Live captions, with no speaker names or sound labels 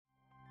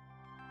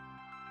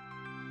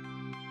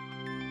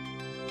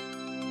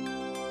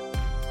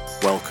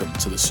Welcome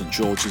to the St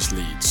George's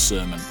Leeds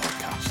Sermon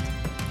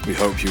Podcast. We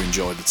hope you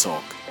enjoy the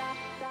talk.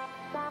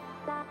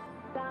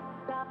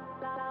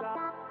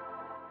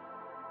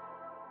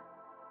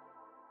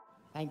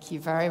 Thank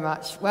you very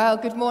much. Well,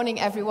 good morning,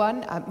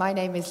 everyone. My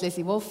name is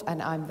Lizzie Wolfe,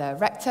 and I'm the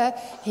rector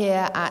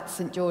here at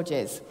St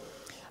George's.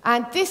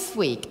 And this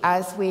week,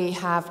 as we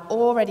have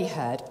already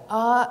heard,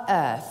 our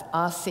earth,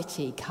 our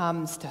city,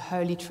 comes to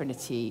Holy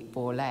Trinity,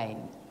 Boar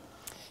Lane.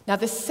 Now,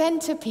 the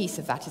centrepiece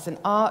of that is an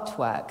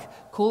artwork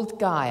called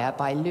Gaia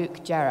by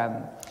Luke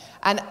Jerram.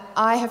 And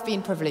I have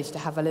been privileged to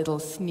have a little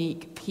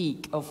sneak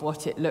peek of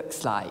what it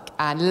looks like.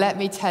 And let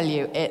me tell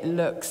you, it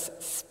looks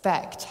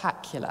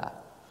spectacular.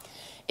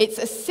 It's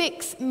a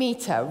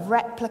 6-meter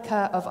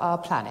replica of our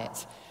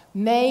planet,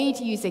 made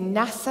using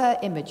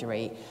NASA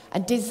imagery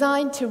and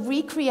designed to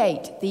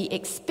recreate the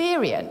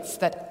experience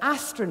that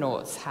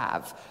astronauts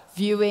have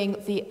viewing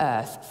the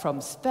Earth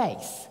from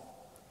space.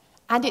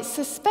 And it's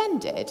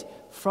suspended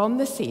from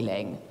the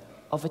ceiling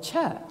of a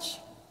church.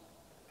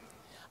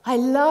 I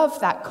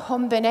love that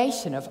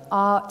combination of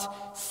art,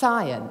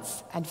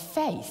 science, and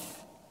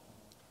faith.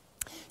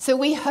 So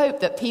we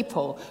hope that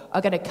people are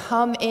going to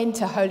come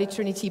into Holy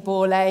Trinity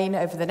Boar Lane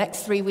over the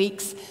next 3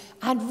 weeks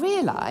and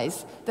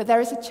realize that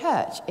there is a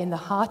church in the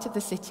heart of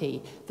the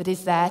city that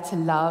is there to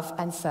love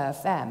and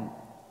serve them.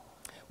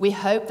 We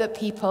hope that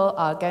people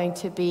are going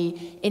to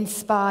be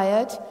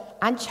inspired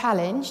and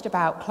challenged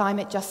about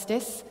climate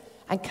justice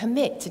and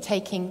commit to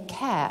taking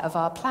care of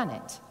our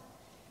planet.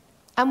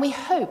 And we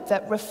hope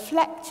that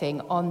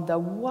reflecting on the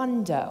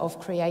wonder of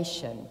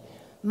creation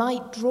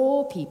might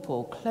draw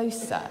people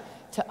closer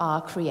to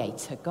our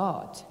Creator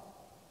God.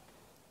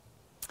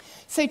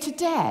 So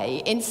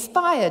today,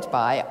 inspired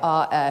by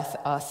Our Earth,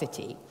 Our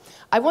City,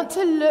 I want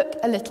to look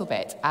a little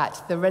bit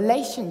at the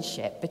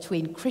relationship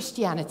between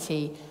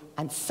Christianity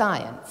and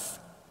science.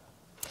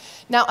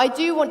 Now, I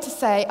do want to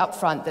say up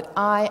front that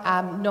I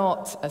am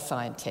not a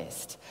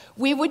scientist.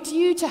 We were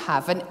due to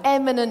have an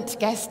eminent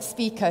guest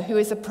speaker who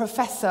is a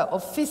professor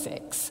of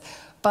physics,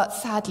 but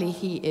sadly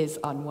he is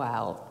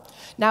unwell.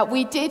 Now,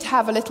 we did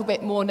have a little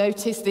bit more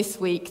notice this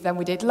week than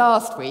we did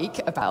last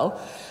week,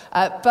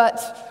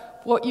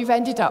 but what you've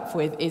ended up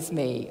with is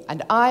me,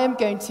 and I am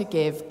going to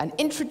give an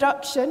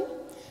introduction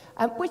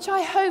which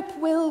I hope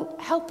will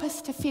help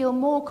us to feel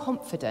more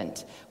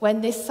confident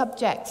when this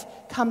subject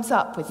comes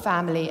up with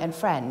family and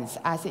friends,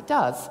 as it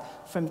does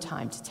from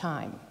time to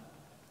time.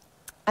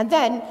 And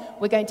then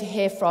we're going to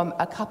hear from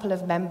a couple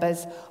of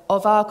members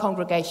of our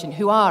congregation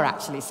who are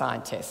actually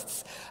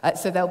scientists.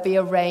 So there'll be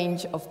a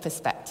range of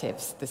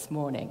perspectives this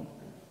morning.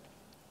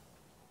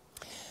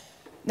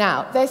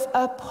 Now, there's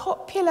a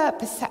popular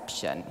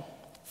perception,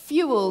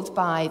 fueled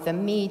by the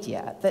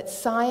media, that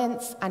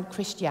science and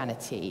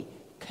Christianity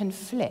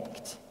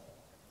conflict.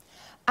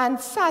 And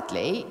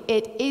sadly,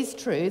 it is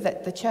true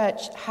that the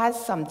church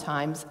has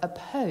sometimes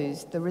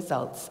opposed the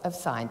results of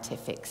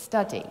scientific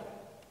study.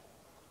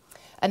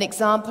 An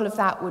example of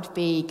that would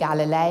be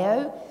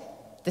Galileo,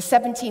 the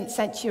 17th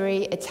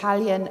century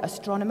Italian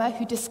astronomer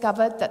who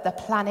discovered that the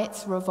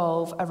planets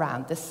revolve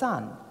around the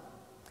sun.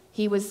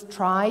 He was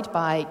tried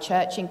by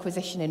Church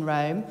Inquisition in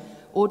Rome,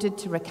 ordered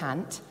to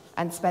recant,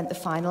 and spent the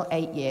final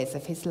 8 years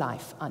of his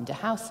life under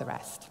house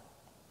arrest.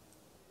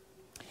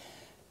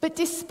 But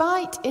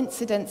despite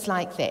incidents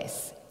like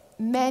this,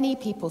 many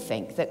people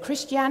think that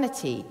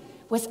Christianity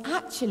was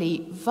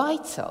actually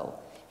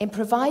vital in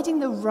providing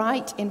the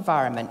right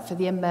environment for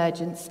the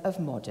emergence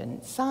of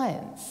modern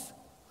science.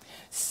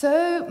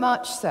 So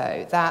much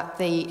so that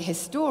the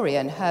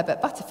historian Herbert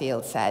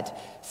Butterfield said,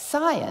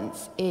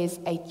 "Science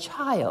is a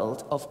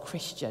child of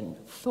Christian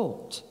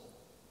thought."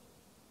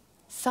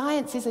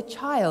 Science is a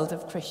child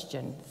of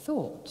Christian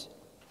thought.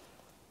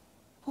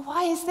 Well,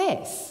 why is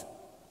this?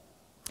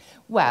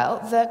 Well,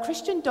 the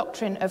Christian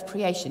doctrine of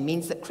creation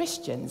means that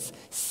Christians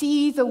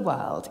see the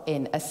world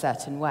in a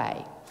certain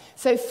way.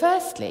 So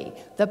firstly,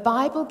 the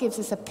Bible gives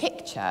us a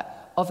picture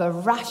of a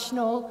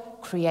rational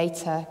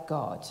creator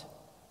God.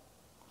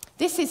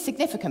 This is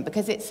significant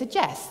because it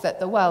suggests that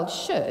the world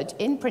should,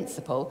 in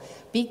principle,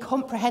 be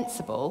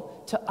comprehensible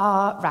to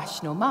our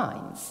rational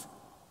minds.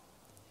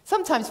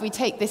 Sometimes we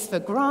take this for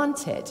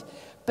granted,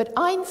 but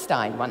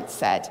Einstein once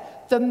said,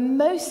 "The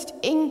most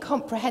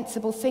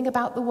incomprehensible thing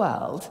about the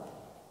world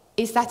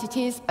is that it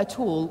is at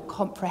all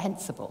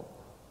comprehensible."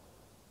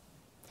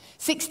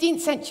 16th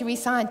century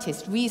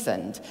scientists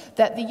reasoned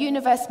that the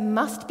universe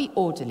must be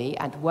orderly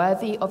and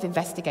worthy of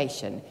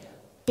investigation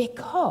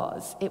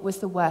because it was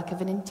the work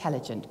of an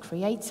intelligent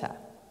creator.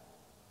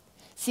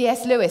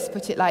 C.S. Lewis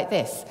put it like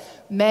this: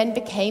 "Men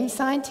became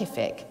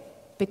scientific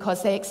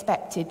because they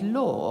expected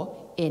law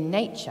in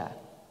nature,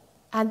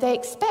 and they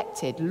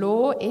expected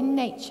law in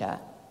nature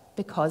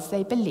because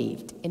they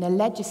believed in a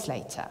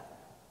legislator."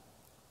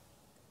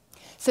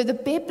 So the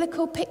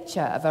biblical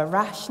picture of a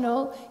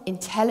rational,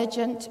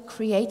 intelligent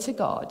creator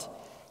God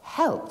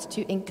helped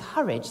to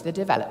encourage the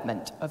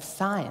development of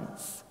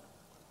science.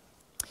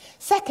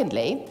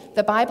 Secondly,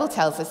 the Bible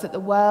tells us that the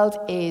world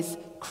is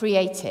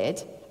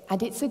created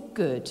and it's a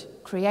good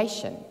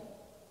creation.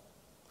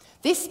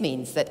 This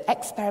means that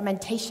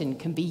experimentation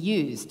can be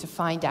used to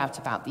find out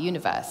about the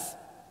universe.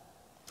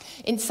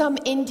 In some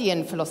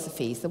Indian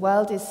philosophies, the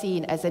world is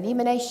seen as an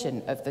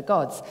emanation of the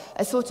gods,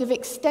 a sort of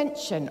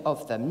extension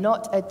of them,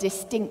 not a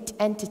distinct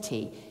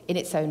entity in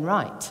its own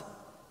right.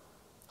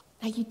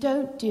 Now, you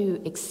don't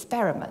do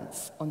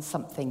experiments on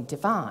something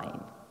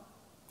divine.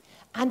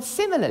 And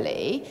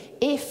similarly,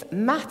 if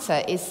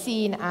matter is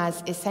seen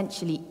as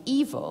essentially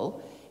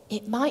evil,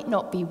 it might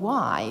not be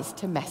wise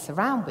to mess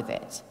around with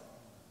it.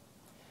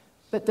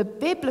 But the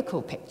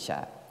biblical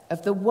picture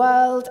of the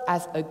world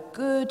as a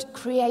good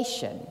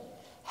creation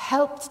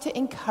helped to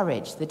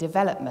encourage the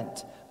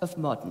development of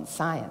modern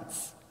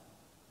science.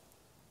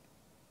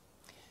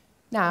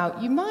 Now,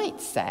 you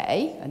might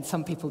say, and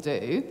some people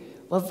do,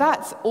 well,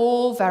 that's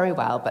all very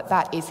well, but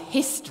that is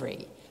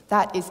history.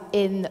 That is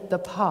in the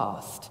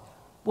past.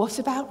 What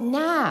about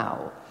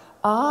now?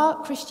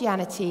 Are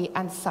Christianity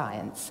and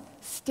science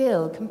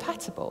still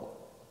compatible?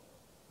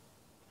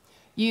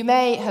 You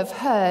may have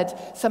heard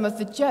some of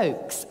the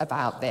jokes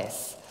about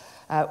this.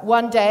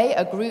 One day,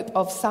 a group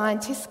of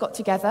scientists got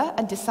together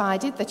and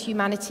decided that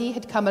humanity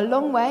had come a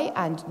long way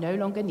and no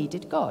longer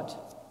needed God.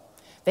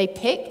 They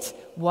picked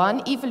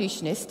one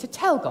evolutionist to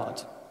tell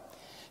God.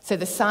 So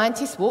the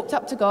scientists walked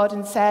up to God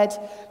and said,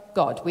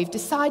 God, we've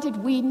decided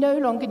we no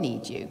longer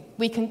need you.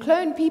 We can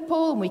clone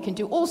people and we can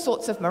do all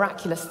sorts of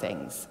miraculous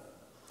things.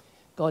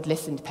 God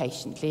listened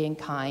patiently and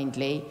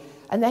kindly,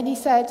 and then he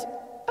said,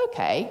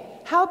 okay,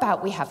 how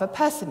about we have a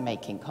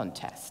person-making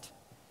contest?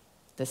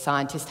 The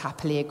scientist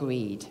happily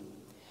agreed.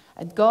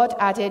 And God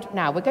added,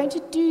 now we're going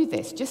to do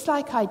this just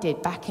like I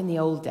did back in the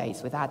old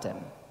days with Adam.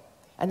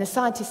 And the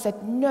scientist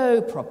said,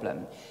 no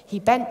problem. He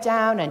bent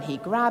down and he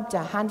grabbed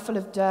a handful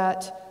of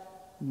dirt.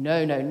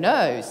 No, no,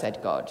 no, said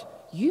God.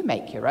 You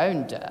make your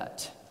own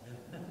dirt.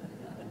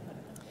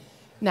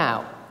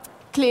 Now,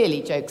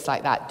 clearly jokes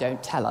like that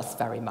don't tell us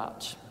very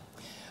much.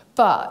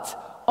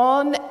 But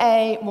on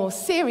a more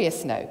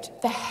serious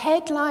note, the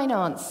headline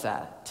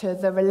answer to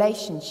the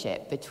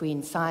relationship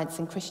between science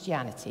and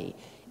Christianity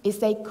is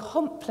they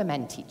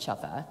complement each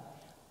other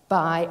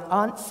by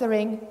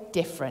answering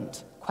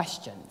different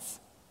questions.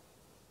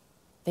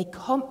 They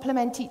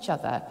complement each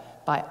other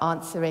by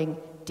answering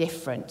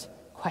different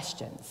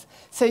questions.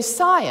 So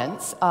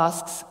science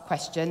asks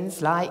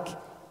questions like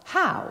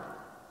how,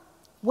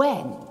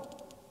 when.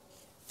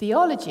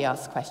 Theology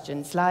asks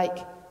questions like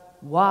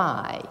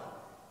why,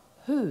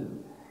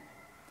 who.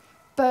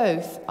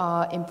 Both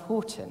are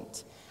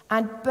important,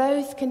 and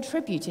both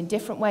contribute in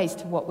different ways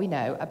to what we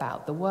know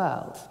about the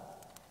world.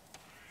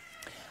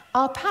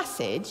 Our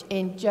passage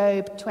in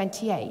Job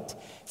 28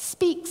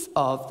 speaks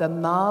of the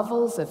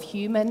marvels of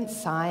human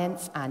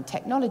science and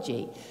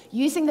technology,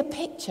 using the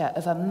picture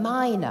of a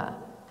miner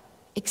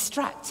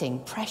extracting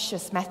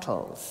precious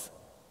metals.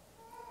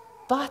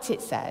 But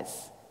it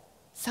says,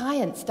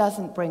 science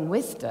doesn't bring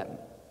wisdom.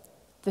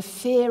 The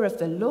fear of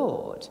the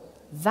Lord,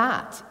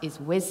 that is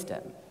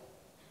wisdom.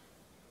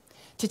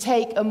 To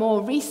take a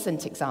more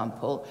recent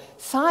example,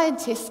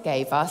 scientists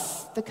gave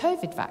us the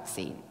COVID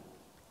vaccine.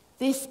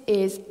 This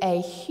is a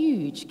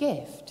huge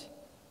gift.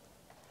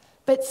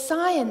 But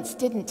science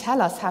didn't tell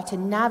us how to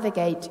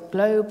navigate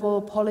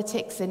global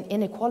politics and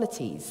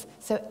inequalities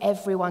so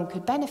everyone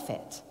could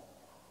benefit.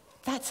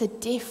 That's a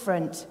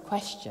different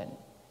question.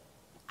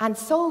 And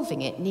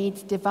solving it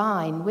needs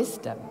divine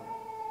wisdom.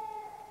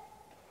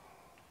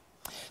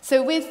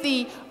 So with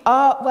the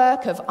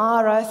artwork of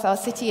our earth, our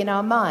city, and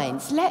our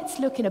minds, let's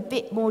look in a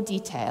bit more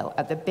detail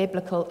at the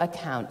biblical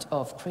account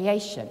of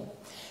creation.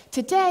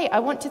 Today, I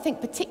want to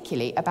think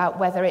particularly about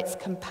whether it's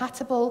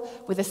compatible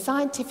with a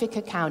scientific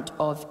account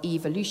of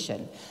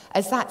evolution,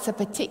 as that's a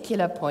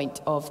particular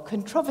point of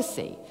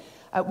controversy.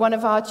 One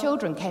of our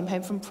children came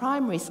home from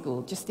primary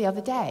school just the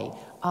other day,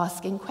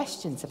 asking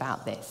questions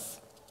about this.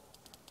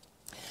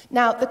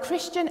 Now, the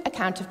Christian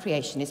account of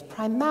creation is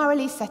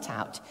primarily set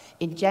out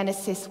in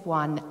Genesis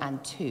 1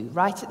 and 2,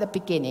 right at the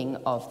beginning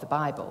of the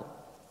Bible.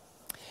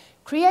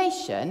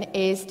 Creation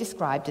is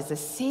described as a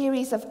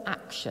series of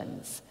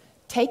actions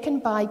taken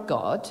by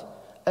God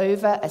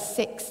over a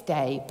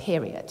 6-day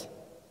period.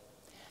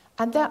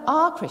 And there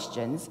are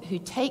Christians who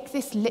take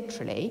this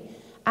literally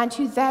and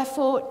who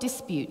therefore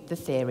dispute the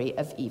theory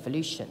of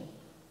evolution.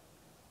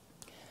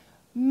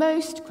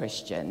 Most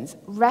Christians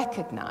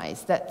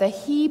recognize that the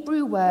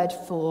Hebrew word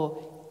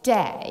for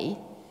day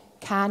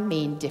can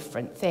mean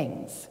different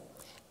things.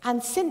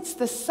 And since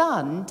the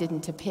sun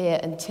didn't appear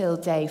until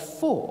day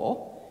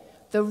 4,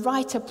 the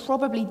writer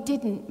probably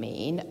didn't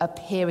mean a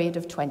period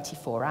of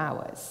 24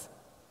 hours.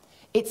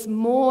 It's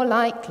more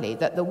likely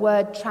that the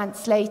word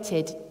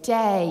translated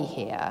day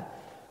here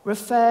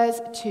refers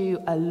to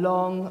a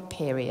long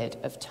period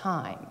of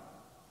time.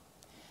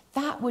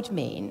 That would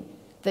mean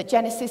that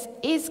Genesis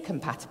is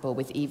compatible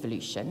with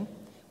evolution,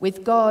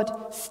 with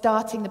God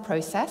starting the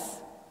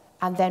process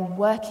and then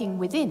working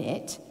within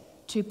it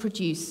to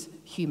produce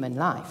human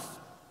life.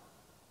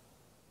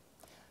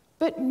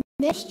 But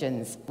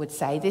Christians would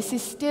say this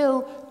is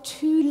still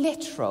too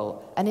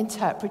literal an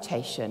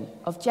interpretation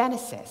of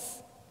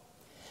Genesis.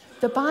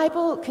 the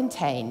Bible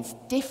contains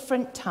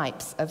different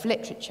types of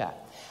literature,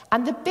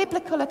 and the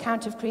biblical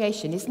account of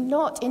creation is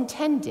not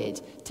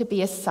intended to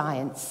be a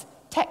science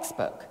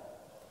textbook.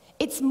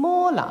 It's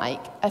more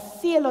like a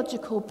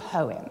theological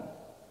poem.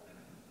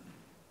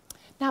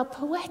 Now,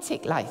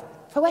 poetic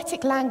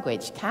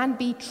language can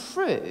be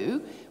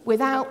true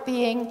without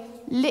being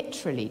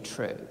literally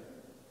true.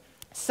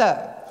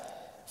 So,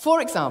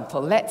 for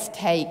example, let's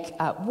take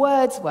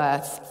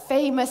Wordsworth's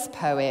famous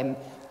poem,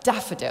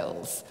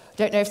 Daffodils. I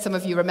don't know if some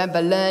of you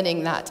remember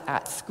learning that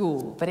at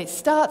school, but it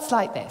starts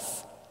like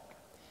this.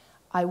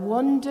 I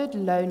wandered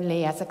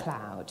lonely as a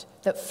cloud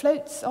that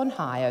floats on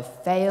high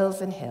of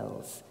vales and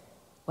hills,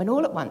 when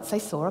all at once I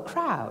saw a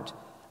crowd,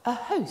 a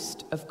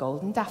host of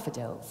golden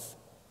daffodils,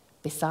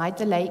 beside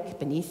the lake,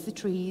 beneath the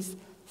trees,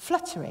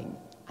 fluttering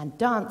and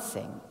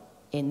dancing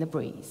in the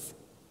breeze.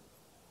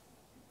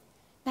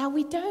 Now,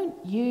 we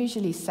don't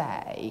usually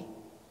say,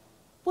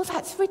 well,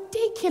 that's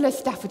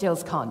ridiculous,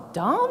 daffodils can't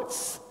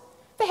dance.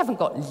 They haven't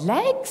got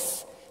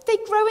legs. They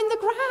grow in the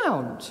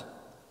ground.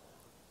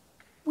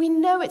 We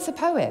know it's a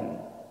poem.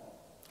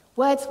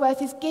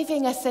 Wordsworth is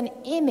giving us an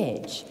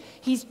image.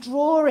 He's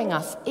drawing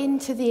us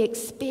into the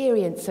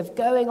experience of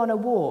going on a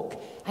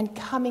walk and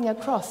coming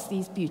across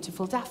these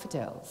beautiful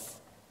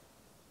daffodils.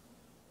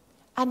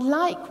 And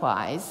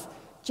likewise,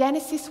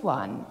 Genesis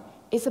 1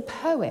 is a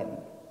poem.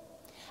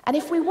 And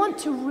if we want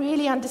to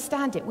really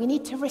understand it, we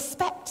need to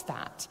respect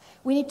that.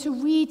 We need to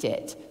read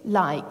it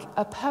like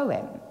a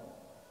poem.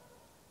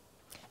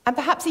 And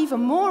perhaps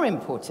even more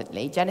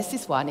importantly,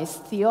 Genesis 1 is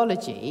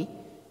theology,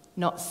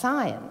 not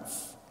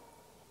science.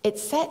 It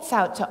sets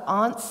out to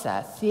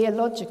answer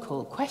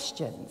theological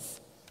questions.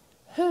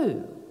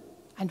 Who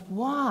and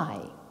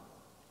why?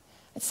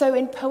 And so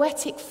in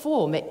poetic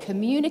form, it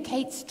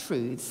communicates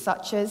truths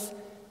such as,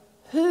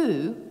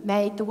 who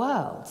made the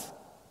world?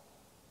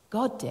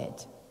 God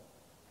did.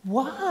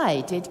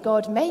 Why did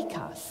God make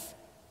us?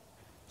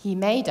 He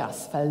made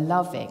us for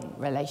loving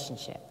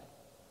relationship.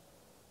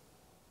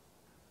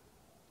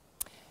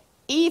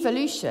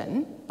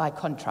 Evolution, by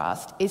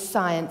contrast, is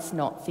science,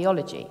 not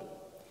theology.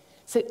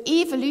 So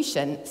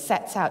evolution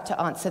sets out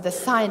to answer the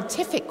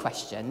scientific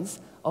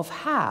questions of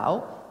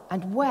how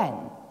and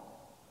when.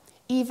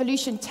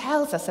 Evolution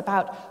tells us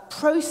about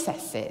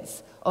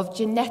processes of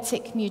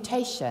genetic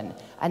mutation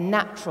and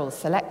natural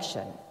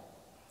selection.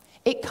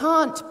 It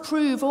can't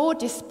prove or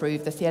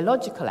disprove the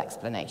theological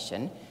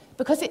explanation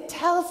because it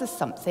tells us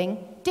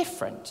something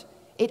different.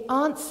 It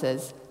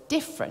answers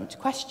different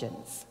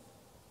questions.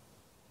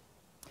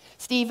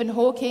 Stephen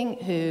Hawking,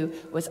 who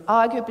was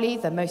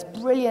arguably the most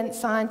brilliant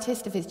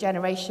scientist of his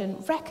generation,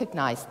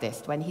 recognized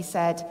this when he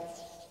said,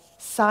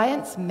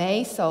 "Science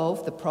may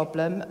solve the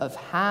problem of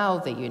how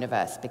the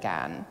universe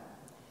began,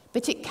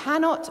 but it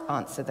cannot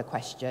answer the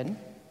question,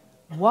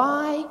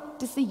 why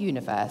does the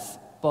universe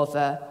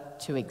bother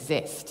to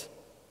exist?"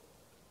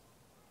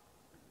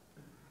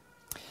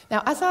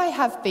 Now, as I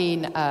have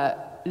been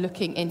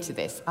looking into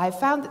this, I've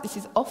found that this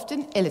is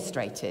often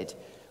illustrated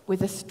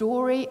with a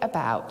story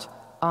about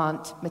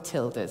Aunt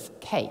Matilda's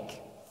cake.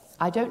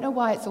 I don't know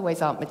why it's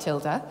always Aunt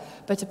Matilda,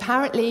 but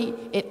apparently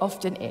it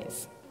often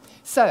is.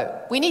 So,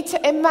 we need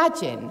to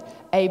imagine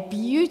a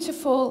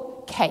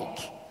beautiful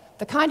cake,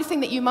 the kind of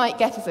thing that you might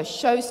get as a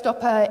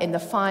showstopper in the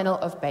final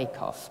of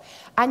Bake Off.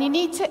 And you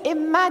need to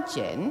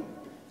imagine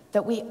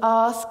that we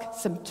ask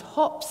some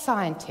top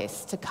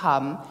scientists to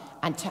come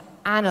and to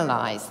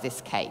analyze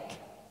this cake.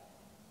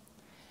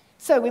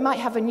 So we might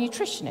have a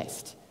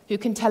nutritionist who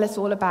can tell us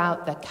all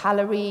about the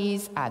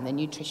calories and the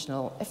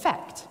nutritional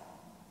effect.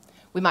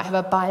 We might have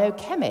a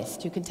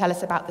biochemist who can tell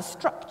us about the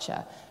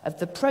structure of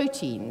the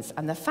proteins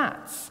and the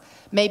fats.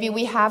 Maybe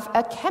we have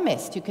a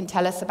chemist who can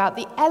tell us about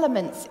the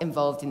elements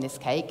involved in this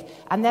cake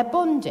and their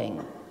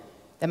bonding.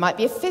 There might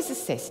be a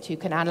physicist who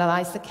can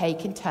analyze the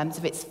cake in terms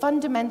of its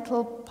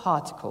fundamental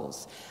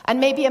particles, and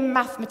maybe a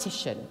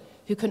mathematician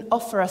who can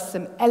offer us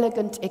some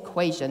elegant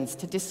equations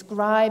to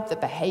describe the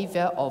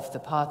behavior of the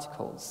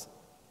particles.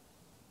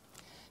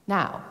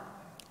 Now,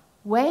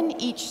 when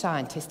each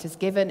scientist has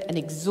given an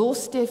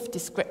exhaustive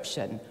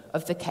description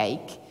of the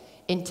cake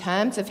in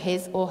terms of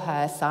his or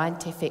her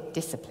scientific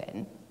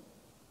discipline,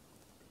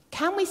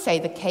 can we say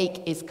the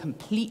cake is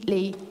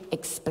completely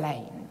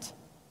explained?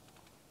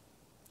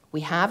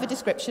 We have a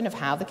description of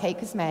how the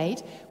cake is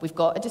made. We've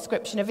got a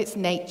description of its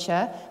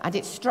nature and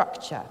its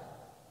structure.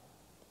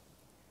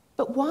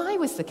 But why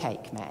was the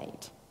cake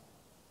made?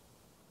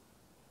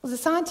 Well, the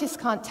scientists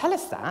can't tell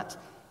us that.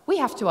 We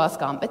have to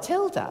ask Aunt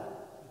Matilda.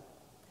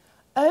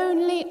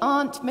 Only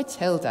Aunt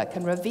Matilda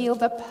can reveal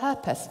the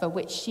purpose for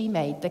which she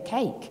made the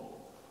cake,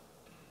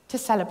 to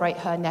celebrate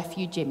her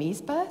nephew Jimmy's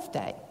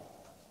birthday.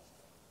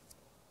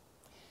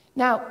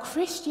 Now,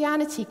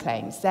 Christianity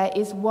claims there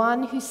is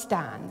one who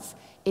stands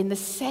in the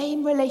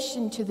same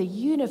relation to the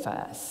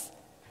universe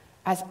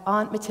as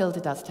Aunt Matilda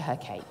does to her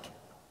cake.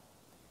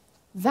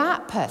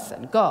 That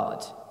person,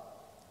 God,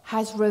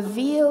 has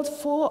revealed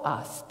for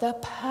us the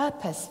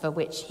purpose for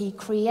which he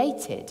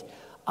created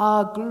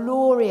our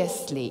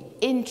gloriously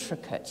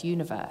intricate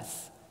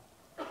universe.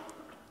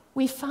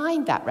 We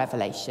find that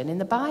revelation in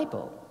the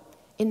Bible,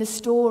 in the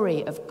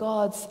story of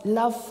God's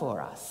love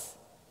for us.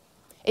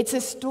 It's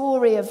a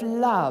story of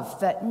love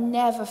that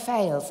never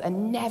fails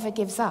and never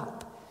gives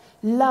up.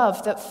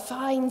 Love that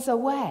finds a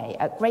way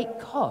at great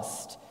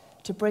cost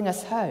to bring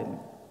us home.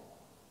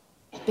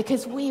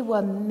 Because we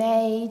were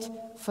made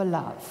for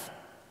love.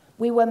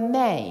 We were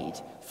made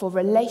for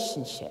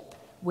relationship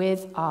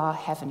with our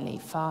Heavenly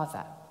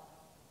Father.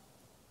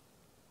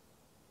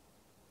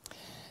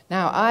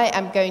 Now, I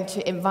am going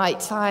to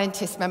invite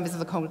scientist members of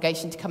the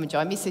congregation to come and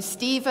join me. So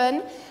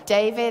Stephen,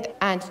 David,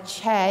 and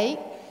Che,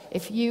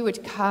 if you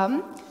would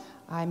come,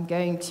 I'm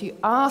going to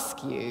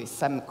ask you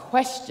some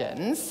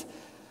questions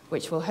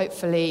which will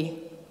hopefully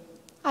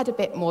add a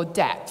bit more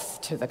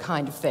depth to the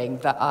kind of thing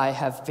that I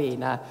have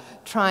been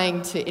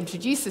trying to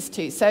introduce us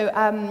to.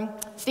 So,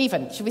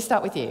 Stephen, should we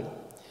start with you?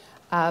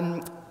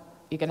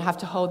 You're going to have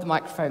to hold the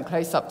microphone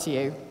close up to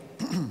you.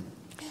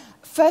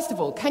 First of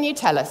all, can you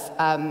tell us,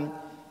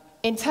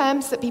 in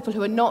terms that people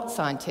who are not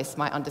scientists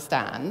might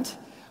understand,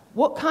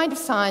 what kind of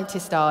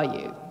scientist are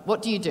you?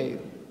 What do you do?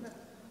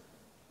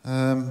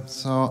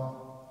 So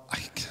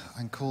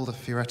I'm called a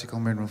theoretical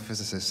mineral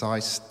physicist. So I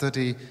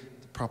study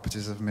the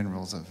properties of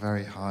minerals at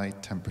very high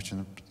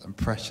temperature and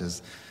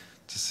pressures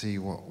to see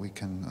what we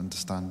can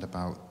understand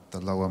about the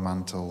lower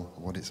mantle,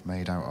 what it's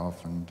made out of,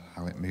 and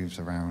how it moves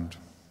around.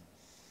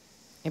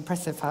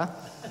 Impressive, huh?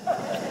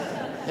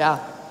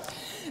 Yeah.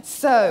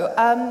 So,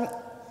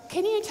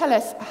 can you tell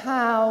us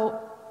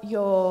how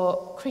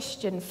your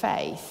Christian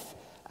faith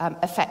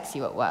affects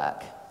you at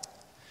work?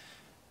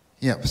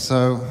 Yep,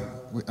 so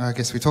I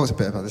guess we talked a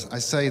bit about this. I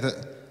say that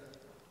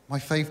my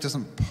faith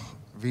doesn't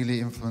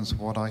really influence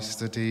what I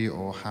study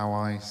or how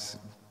I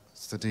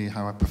study,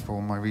 how I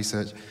perform my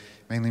research. It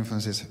mainly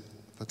influences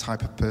the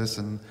type of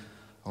person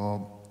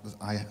or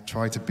I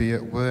try to be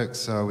at work.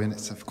 So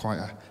it's quite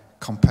a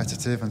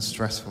competitive and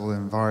stressful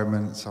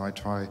environment, so I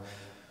try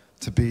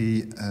to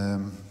be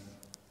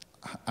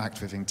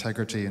act with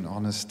integrity and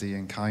honesty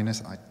and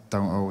kindness. I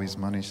don't always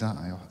manage that.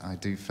 I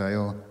do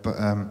fail, but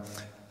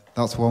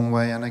that's one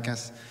way. And I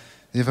guess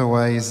the other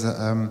way is that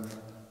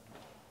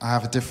I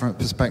have a different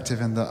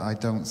perspective in that I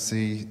don't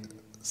see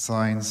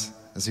science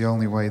as the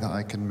only way that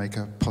I can make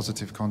a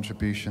positive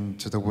contribution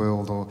to the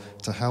world or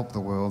to help the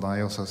world.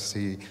 I also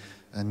see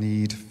a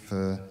need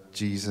for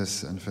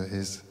Jesus and for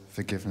his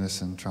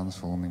forgiveness and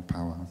transforming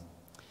power.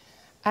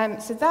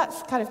 So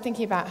that's kind of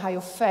thinking about how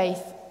your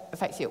faith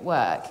affects you at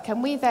work.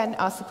 Can we then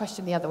ask the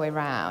question the other way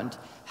around?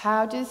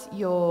 How does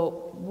your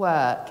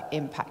work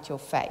impact your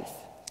faith?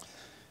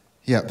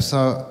 Yep,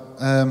 so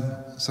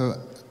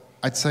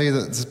I'd say that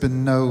there's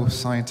been no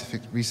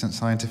recent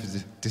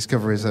scientific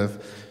discoveries that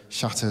have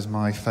shattered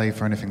my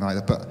faith or anything like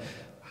that, but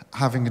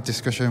having a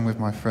discussion with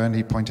my friend,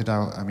 he pointed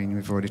out, I mean,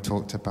 we've already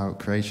talked about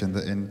creation,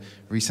 that in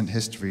recent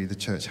history the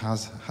church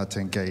has had to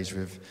engage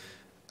with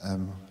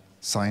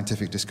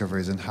scientific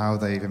discoveries and how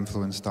they've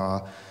influenced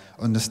our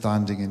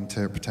understanding,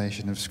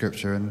 interpretation of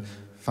Scripture, and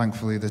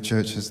thankfully the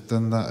church has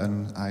done that,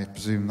 and I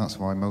presume that's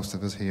why most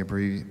of us here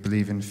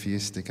believe in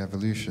theistic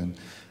evolution.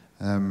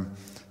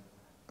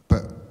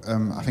 But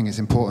I think it's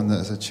important that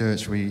as a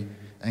church we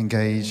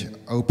engage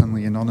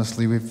openly and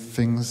honestly with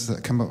things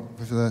that come up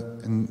with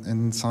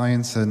in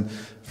science. And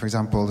for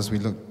example, as we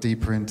look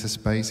deeper into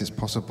space, it's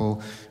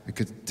possible we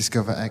could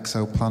discover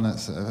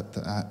exoplanets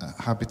that are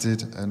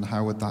habited, and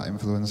how would that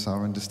influence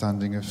our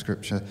understanding of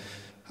Scripture?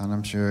 And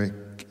I'm sure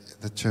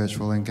the church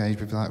will engage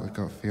with that. We've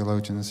got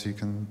theologians who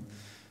can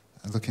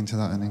look into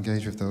that and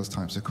engage with those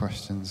types of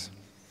questions.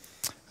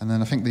 And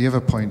then I think the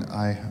other point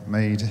I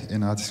made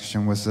in our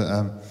discussion was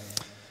that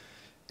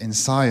in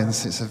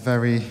science, it's a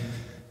very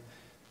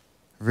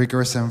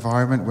rigorous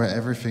environment where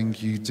everything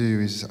you do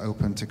is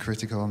open to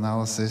critical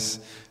analysis.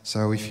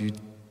 So if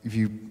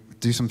you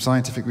do some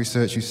scientific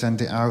research, you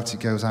send it out, it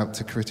goes out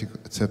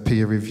to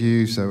peer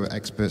review, so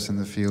experts in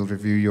the field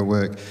review your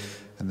work,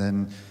 and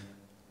then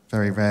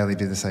very rarely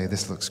do they say,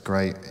 this looks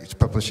great, you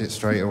publish it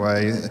straight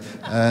away.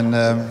 And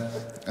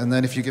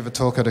then if you give a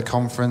talk at a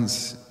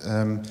conference,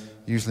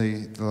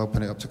 usually they'll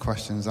open it up to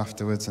questions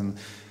afterwards, and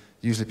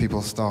usually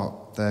people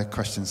start their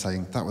questions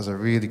saying, that was a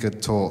really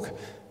good talk,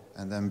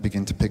 and then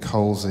begin to pick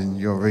holes in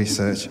your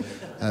research.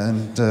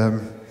 And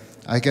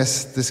I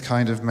guess this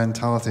kind of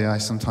mentality I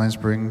sometimes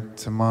bring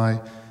to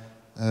my,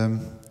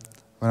 when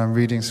I'm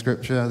reading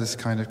Scripture, this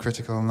kind of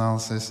critical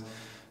analysis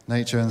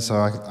nature, and so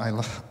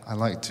I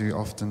like to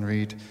often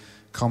read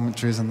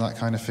commentaries and that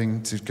kind of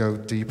thing to go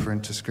deeper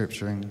into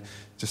Scripture and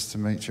just to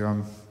make sure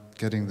I'm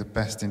getting the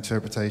best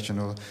interpretation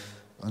or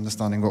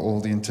understanding what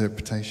all the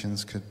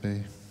interpretations could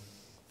be.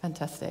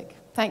 Fantastic.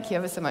 Thank you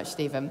ever so much,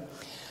 Stephen.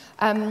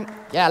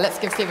 Let's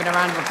give Stephen a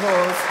round of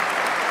applause.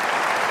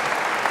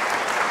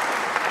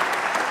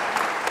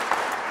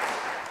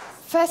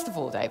 First of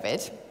all,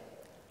 David,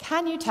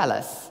 can you tell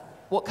us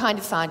what kind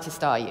of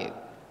scientist are you?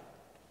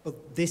 Well,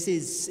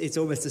 it's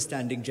almost a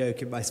standing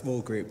joke in my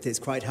small group. It's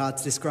quite hard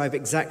to describe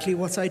exactly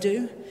what I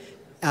do.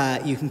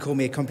 You can call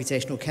me a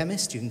computational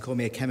chemist, you can call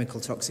me a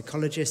chemical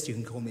toxicologist, you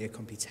can call me a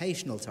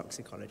computational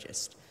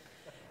toxicologist.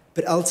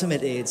 But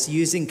ultimately, it's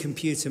using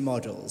computer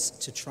models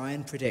to try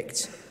and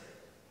predict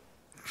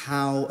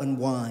how and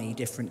why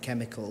different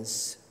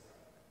chemicals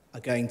are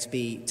going to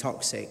be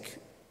toxic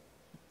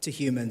to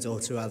humans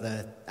or to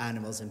other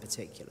animals in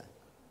particular.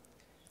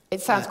 It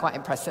sounds quite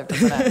impressive,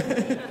 doesn't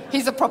it?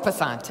 He's a proper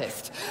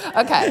scientist.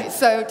 Okay,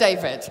 so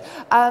David,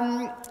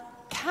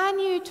 can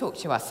you talk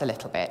to us a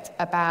little bit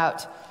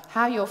about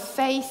how your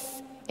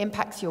faith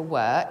impacts your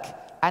work,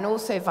 and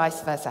also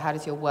vice versa, how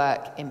does your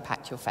work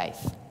impact your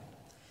faith?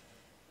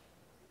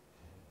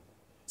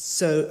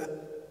 So,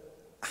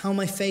 how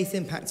my faith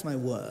impacts my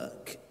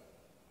work,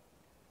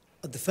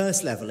 at the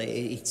first level,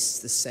 it's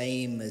the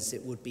same as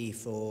it would be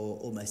for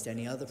almost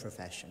any other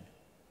profession.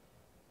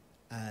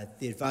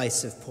 The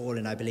advice of Paul,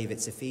 and I believe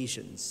it's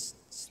Ephesians,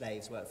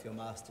 slaves, work for your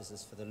masters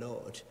as for the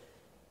Lord.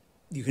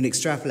 You can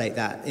extrapolate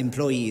that.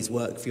 Employees,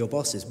 work for your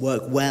bosses,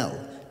 work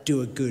well,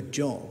 do a good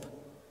job.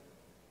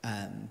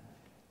 And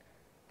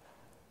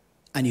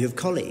you have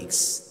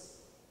colleagues.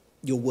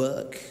 Your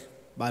work,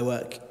 my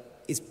work,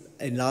 is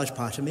in large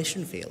part a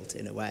mission field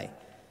in a way.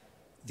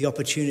 The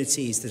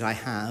opportunities that I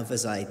have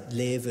as I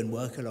live and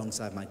work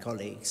alongside my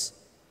colleagues,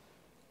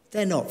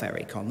 they're not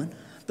very common,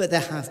 but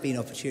there have been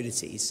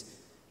opportunities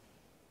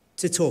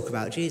to talk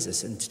about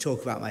Jesus and to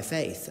talk about my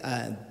faith.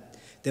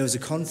 There was a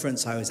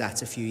conference I was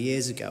at a few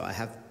years ago. I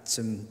have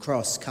some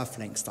cross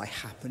cufflinks that I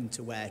happened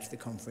to wear to the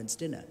conference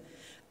dinner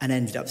and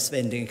ended up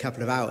spending a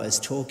couple of hours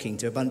talking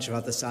to a bunch of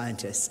other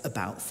scientists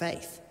about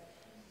faith.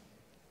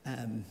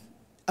 And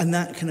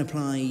that can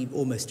apply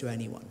almost to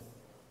anyone.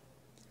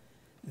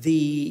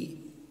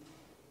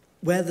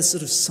 Where the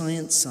sort of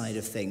science side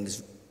of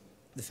things,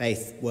 the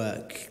faith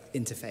work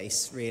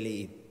interface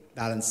really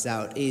balances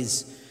out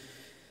is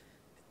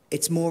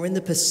it's more in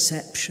the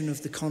perception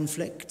of the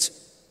conflict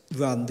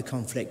rather than the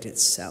conflict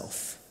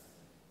itself.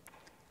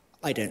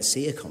 I don't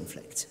see a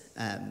conflict.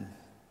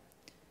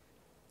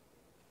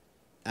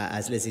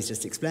 As Lizzie's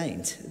just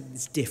explained,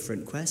 it's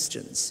different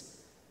questions.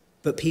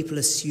 But people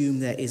assume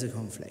there is a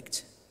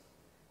conflict.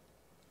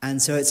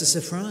 And so it's a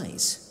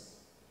surprise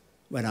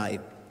when I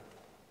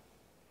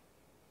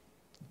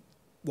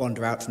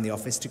wander out from the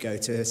office to go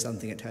to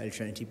something at Holy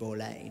Trinity Boar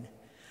Lane,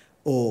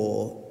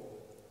 or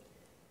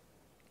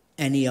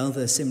any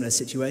other similar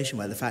situation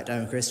where the fact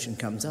I'm a Christian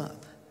comes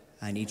up.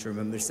 I need to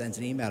remember to send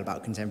an email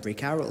about contemporary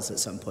carols at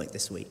some point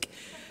this week.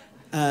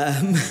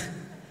 And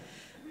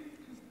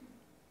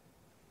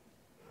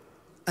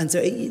so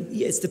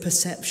it's the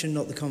perception,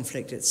 not the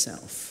conflict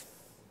itself.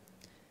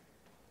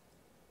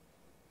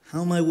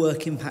 How my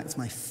work impacts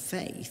my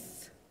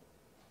faith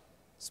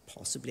is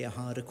possibly a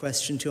harder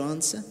question to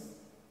answer.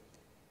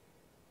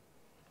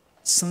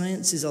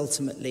 Science is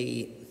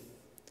ultimately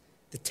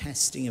the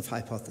testing of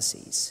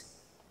hypotheses.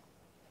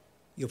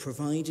 You're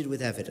provided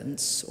with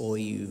evidence, or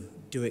you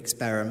do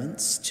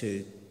experiments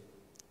to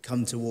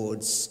come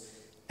towards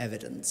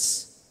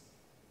evidence.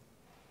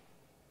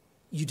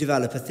 You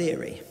develop a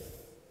theory,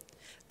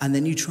 and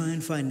then you try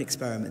and find an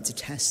experiment to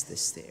test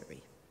this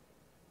theory.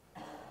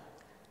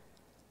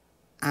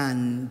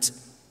 And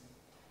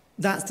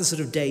that's the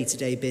sort of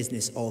day-to-day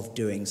business of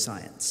doing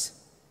science.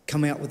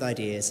 Coming up with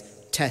ideas,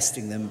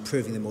 testing them,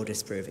 proving them or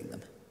disproving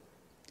them.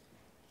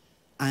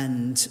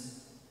 And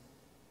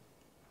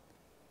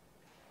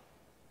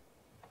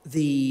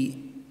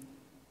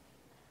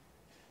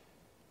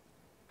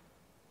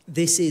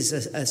this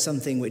is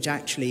something which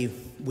actually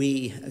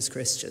we as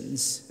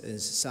Christians,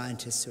 as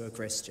scientists who are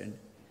Christian,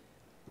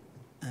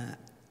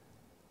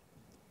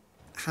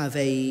 have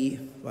I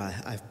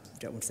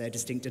don't want to say a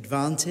distinct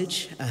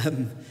advantage,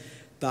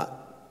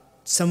 but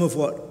some of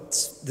what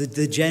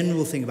the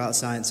general thing about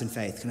science and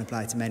faith can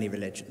apply to many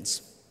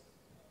religions.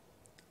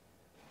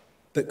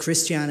 But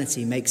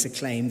Christianity makes a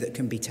claim that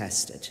can be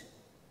tested.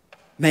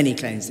 Many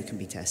claims that can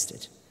be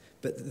tested.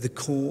 But the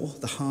core,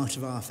 the heart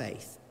of our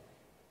faith,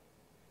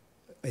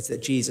 is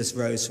that Jesus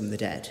rose from the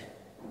dead.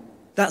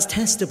 That's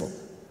testable.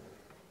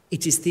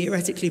 It is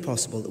theoretically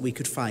possible that we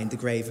could find the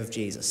grave of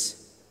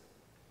Jesus.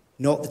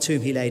 Not the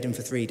tomb he laid in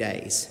for 3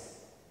 days,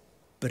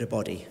 but a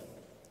body,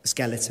 a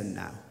skeleton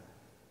now.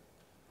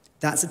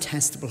 That's a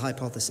testable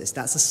hypothesis.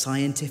 That's a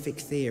scientific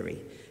theory.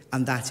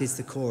 And that is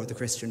the core of the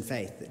Christian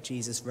faith, that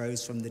Jesus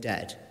rose from the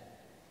dead.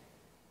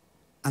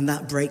 And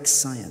that breaks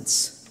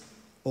science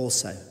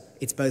also.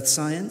 It's both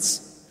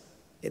science,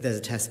 there's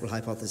a testable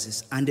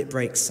hypothesis, and it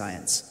breaks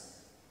science.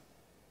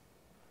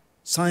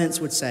 Science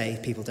would say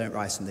people don't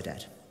rise from the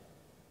dead.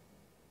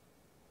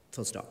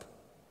 Full stop.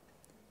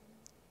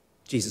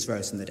 Jesus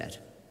rose from the dead.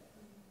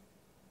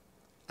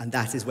 And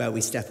that is where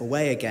we step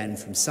away again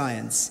from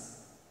science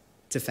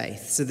to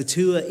faith. So the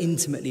two are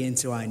intimately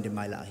entwined in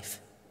my life.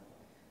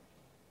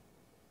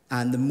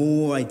 And the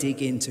more I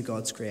dig into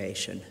God's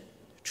creation,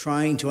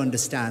 trying to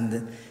understand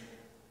that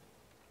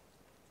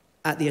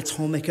at the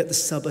atomic, at the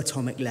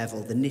subatomic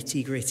level, the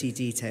nitty-gritty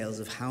details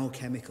of how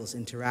chemicals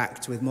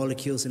interact with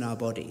molecules in our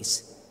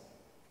bodies,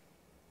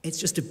 it's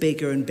just a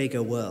bigger and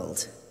bigger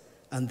world,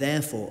 and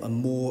therefore a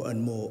more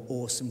and more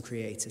awesome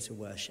creator to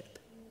worship.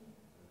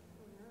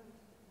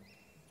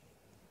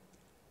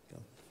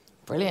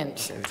 Brilliant.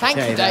 Thank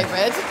you,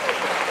 David.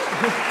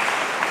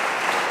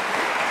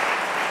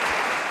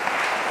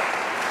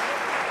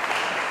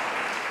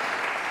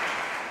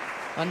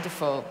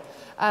 Wonderful.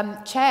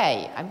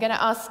 Che, I'm going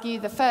to ask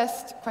you the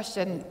first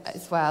question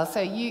as well.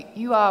 So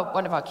you are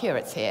one of our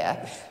curates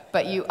here,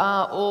 but you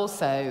are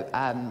also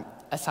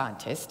a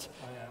scientist.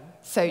 I am.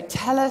 So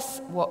tell us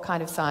what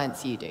kind of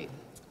science you do.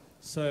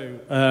 So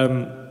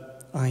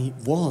I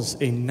was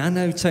in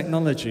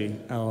nanotechnology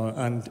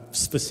and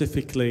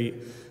specifically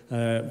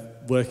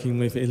working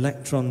with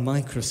electron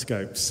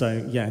microscopes.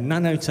 So yeah,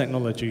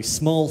 nanotechnology,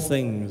 small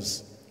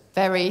things.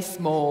 Very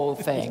small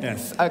things.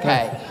 Yes.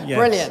 Okay, Yes.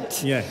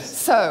 Brilliant. Yes.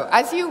 So,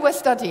 as you were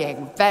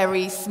studying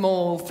very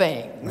small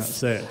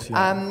things, That's it.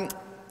 Yeah.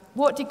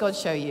 What did God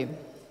show you?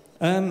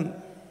 So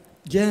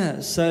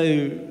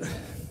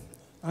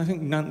I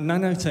think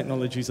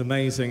nanotechnology is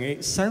amazing.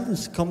 It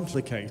sounds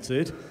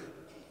complicated,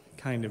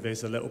 kind of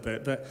is a little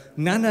bit, but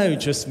nano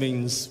just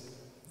means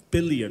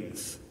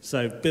billionth.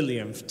 So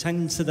billionth,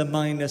 10 to the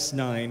minus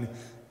 9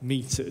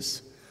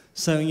 meters.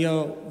 So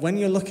when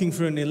you're looking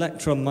through an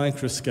electron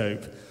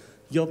microscope,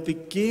 you're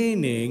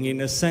beginning,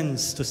 in a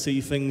sense, to see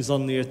things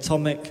on the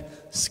atomic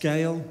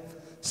scale.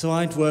 So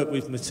I'd work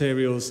with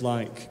materials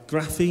like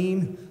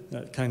graphene,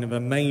 that kind of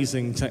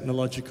amazing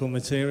technological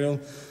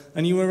material,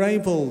 and you were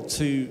able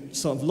to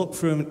sort of look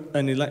through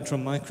an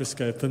electron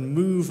microscope and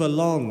move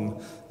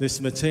along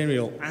this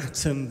material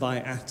atom by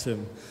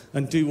atom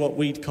and do what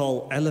we'd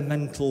call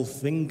elemental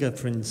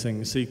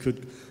fingerprinting. So you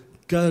could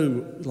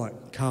go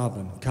like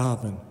carbon,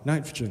 carbon,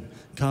 nitrogen,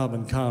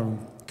 carbon, carbon,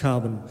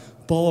 carbon,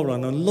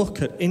 boron, and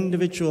look at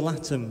individual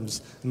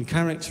atoms and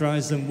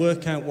characterize them,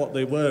 work out what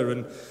they were,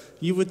 and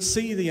you would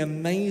see the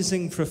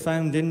amazing,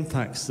 profound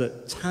impacts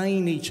that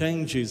tiny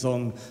changes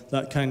on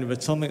that kind of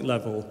atomic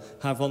level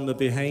have on the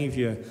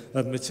behavior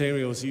of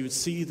materials. You would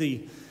see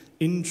the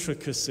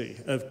intricacy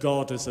of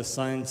God as a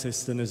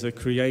scientist and as a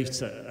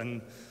creator,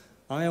 and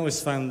I always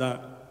found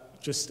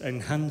that just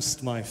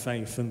enhanced my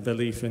faith and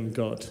belief in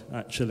God,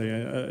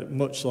 actually,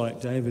 much like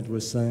David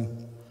was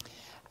saying.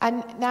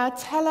 And now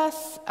tell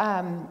us,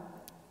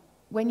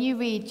 when you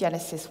read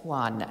Genesis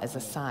 1 as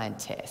a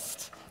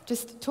scientist,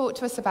 just talk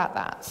to us about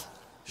that.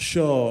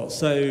 Sure.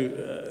 So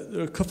there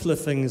are a couple of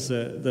things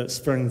that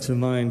sprang to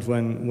mind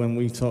when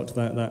we talked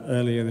about that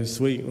earlier this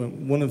week.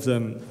 One of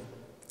them,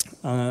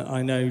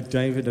 I know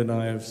David and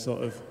I have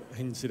sort of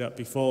hinted at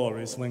before,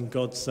 is when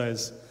God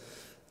says,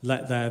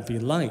 "Let there be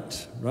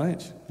light,"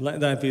 right? Let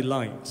there be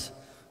light.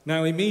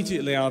 Now,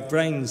 immediately our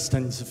brains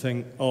tend to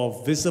think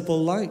of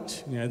visible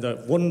light,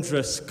 the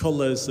wondrous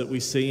colours that we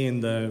see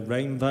in the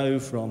rainbow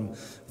from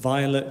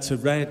violet to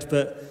red,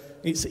 but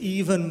it's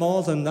even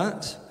more than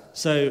that.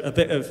 So a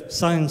bit of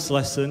science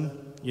lesson.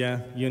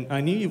 Yeah,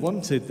 I knew you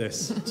wanted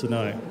this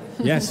tonight.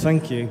 Yes,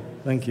 thank you.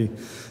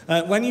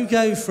 When you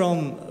go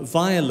from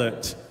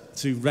violet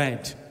to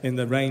red in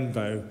the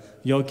rainbow,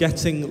 you're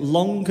getting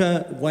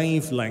longer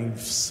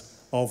wavelengths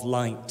of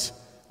light.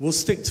 We'll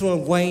stick to a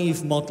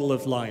wave model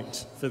of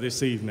light for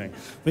this evening.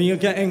 But you're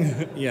getting,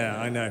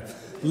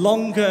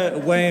 longer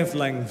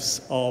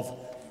wavelengths of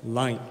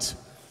light.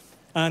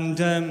 And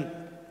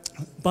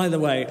by the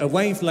way, a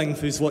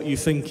wavelength is what you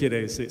think it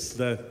is. It's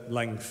the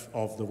length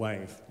of the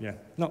wave. Yeah,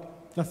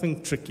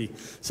 nothing tricky.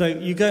 So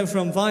you go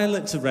from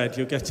violet to red,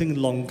 you're getting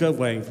longer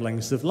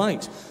wavelengths of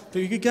light.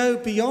 But you could go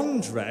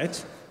beyond red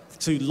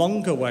to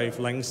longer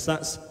wavelengths,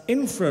 that's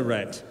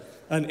infrared.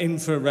 And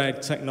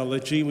infrared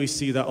technology, we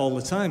see that all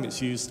the time.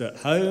 It's used at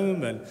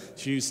home and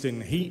it's used in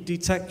heat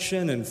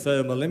detection and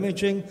thermal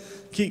imaging.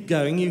 Keep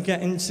going, you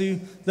get into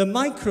the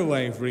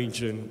microwave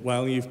region.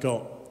 Well, you've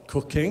got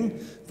cooking,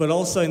 but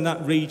also in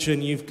that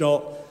region you've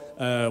got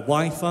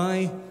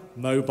Wi-Fi,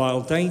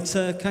 mobile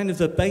data, kind of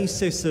the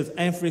basis of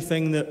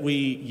everything that we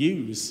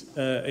use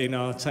in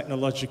our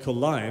technological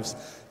lives.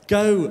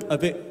 Go a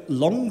bit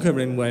longer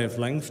in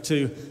wavelength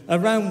to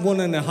around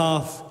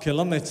 1.5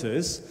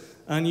 kilometers.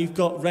 And you've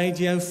got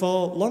radio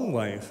for long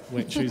wave,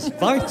 which is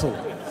vital,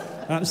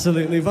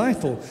 absolutely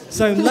vital.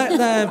 So let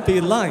there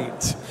be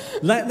light.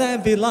 Let there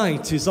be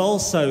light is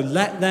also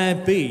let there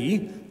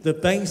be the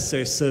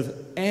basis of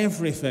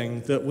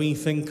everything that we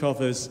think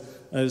of as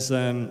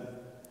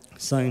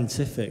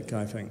scientific,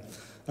 I think.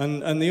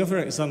 And the other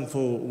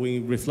example we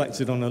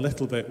reflected on a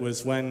little bit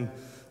was when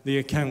the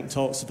account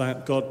talks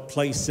about God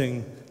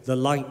placing the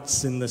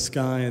lights in the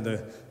sky,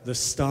 the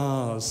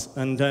stars.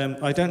 And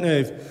I don't know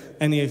if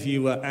any of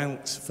you were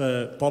out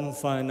for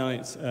bonfire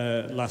night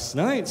last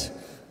night.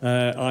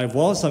 I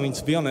was. I mean,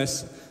 to be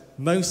honest,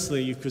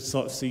 mostly you could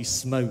sort of see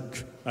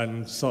smoke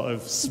and sort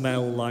of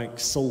smell like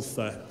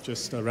sulphur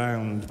just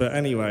around. But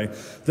anyway,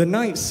 the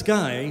night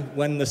sky,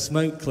 when the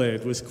smoke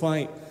cleared, was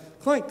quite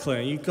clear.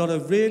 You got a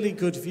really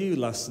good view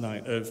last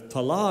night of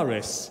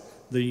Polaris,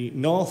 the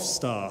North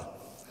Star.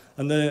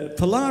 And the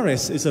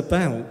Polaris is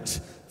about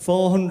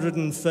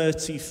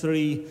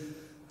 433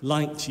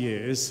 light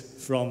years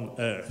from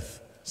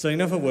Earth. So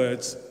in other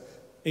words,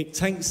 it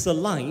takes the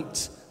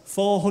light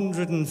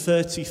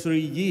 433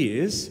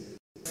 years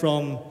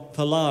from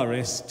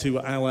Polaris to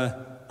our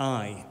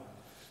eye.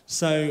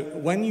 So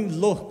when you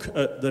look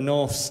at the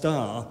North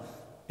Star,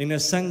 in a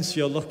sense,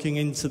 you're looking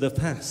into the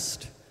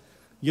past.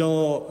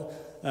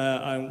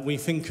 We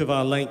think of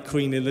our late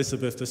Queen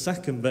Elizabeth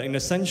II, but in a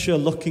sense, you're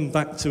looking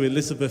back to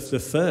Elizabeth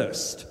I,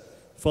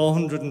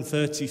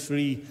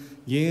 433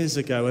 years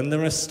ago. And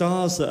there are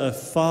stars that are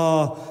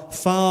far,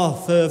 far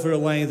further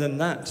away than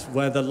that,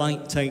 where the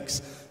light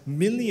takes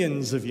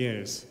millions of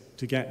years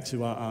to get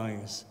to our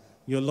eyes.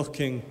 You're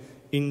looking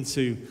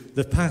into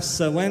the past.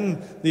 So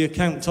when the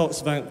account talks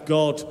about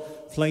God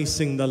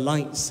placing the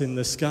lights in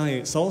the sky,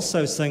 it's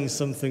also saying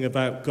something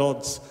about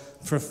God's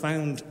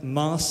profound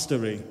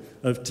mastery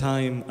of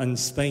time and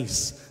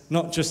space.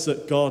 Not just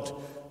that God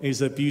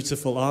is a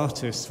beautiful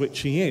artist,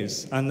 which he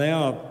is, and they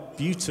are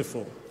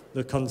beautiful,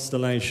 the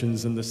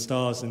constellations and the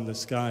stars in the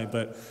sky,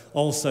 but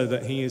also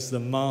that he is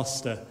the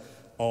master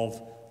of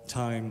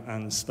time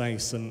and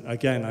space. And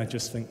again, I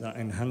just think that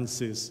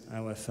enhances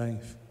our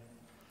faith.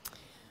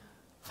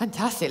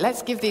 Fantastic.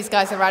 Let's give these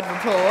guys a round of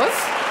applause.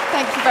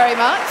 Thank you very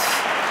much.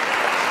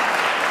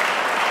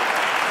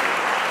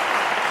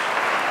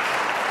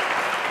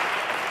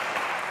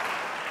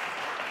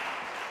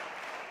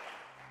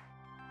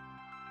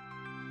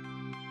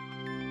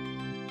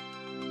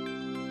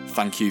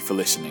 Thank you for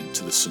listening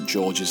to the St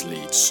George's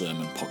Leeds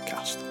Sermon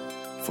Podcast.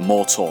 For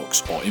more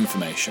talks or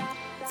information,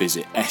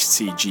 visit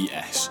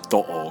stgs.org.uk.